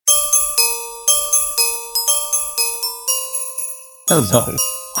Hello.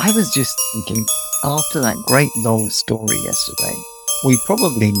 I was just thinking, after that great long story yesterday, we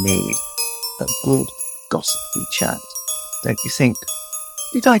probably need a good gossipy chat. Don't you think?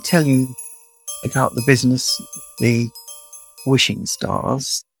 Did I tell you about the business, the wishing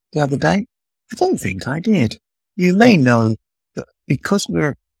stars, the other day? I don't think I did. You may know that because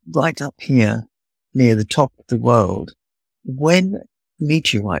we're right up here near the top of the world, when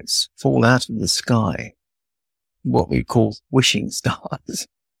meteorites fall out of the sky, what we call wishing stars,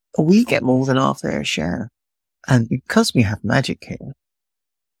 we get more than our fair share. And because we have magic here,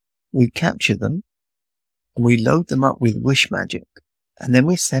 we capture them, we load them up with wish magic, and then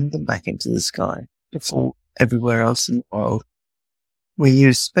we send them back into the sky to fall everywhere else in the world. We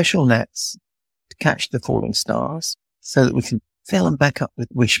use special nets to catch the falling stars so that we can fill them back up with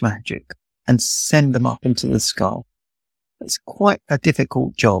wish magic and send them up into the sky. It's quite a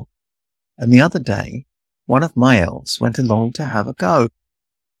difficult job. And the other day, one of my elves went along to have a go.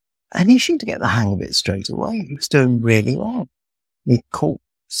 And he seemed to get the hang of it straight away. He was doing really well. He caught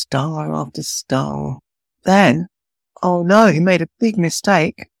star after star. Then, oh no, he made a big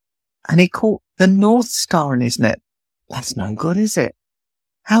mistake. And he caught the North Star in his net. That's no good, is it?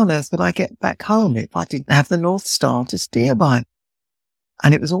 How on earth would I get back home if I didn't have the North Star to steer by?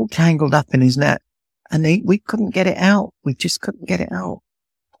 And it was all tangled up in his net. And we couldn't get it out. We just couldn't get it out.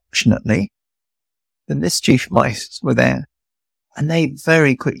 Fortunately, the mischief mice were there, and they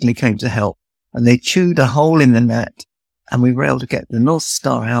very quickly came to help, and they chewed a hole in the net, and we were able to get the North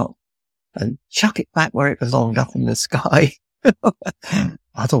Star out and chuck it back where it belonged up in the sky.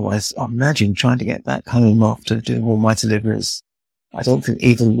 Otherwise, imagine trying to get back home after doing all my deliveries. I don't think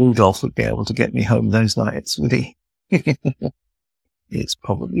even Rudolph would be able to get me home those nights, would he? It's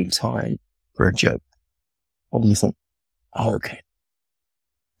probably time for a joke. What do you think? Okay.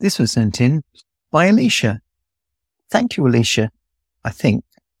 This was sent in by Alicia. Thank you, Alicia. I think.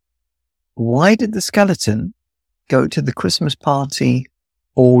 Why did the skeleton go to the Christmas party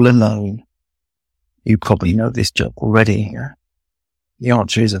all alone? You probably know this joke already. The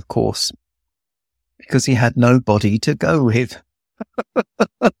answer is, of course, because he had nobody to go with.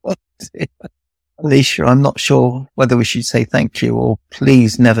 Alicia, I'm not sure whether we should say thank you or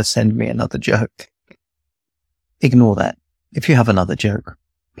please never send me another joke. Ignore that. If you have another joke,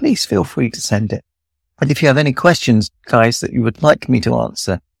 please feel free to send it. And if you have any questions, guys, that you would like me to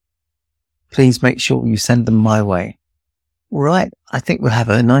answer, please make sure you send them my way. Right, I think we'll have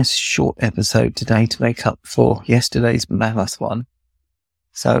a nice short episode today to make up for yesterday's mammoth one.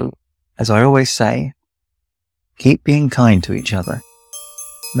 So, as I always say, keep being kind to each other.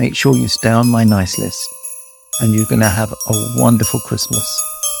 Make sure you stay on my nice list, and you're going to have a wonderful Christmas.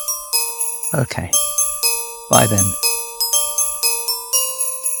 Okay, bye then.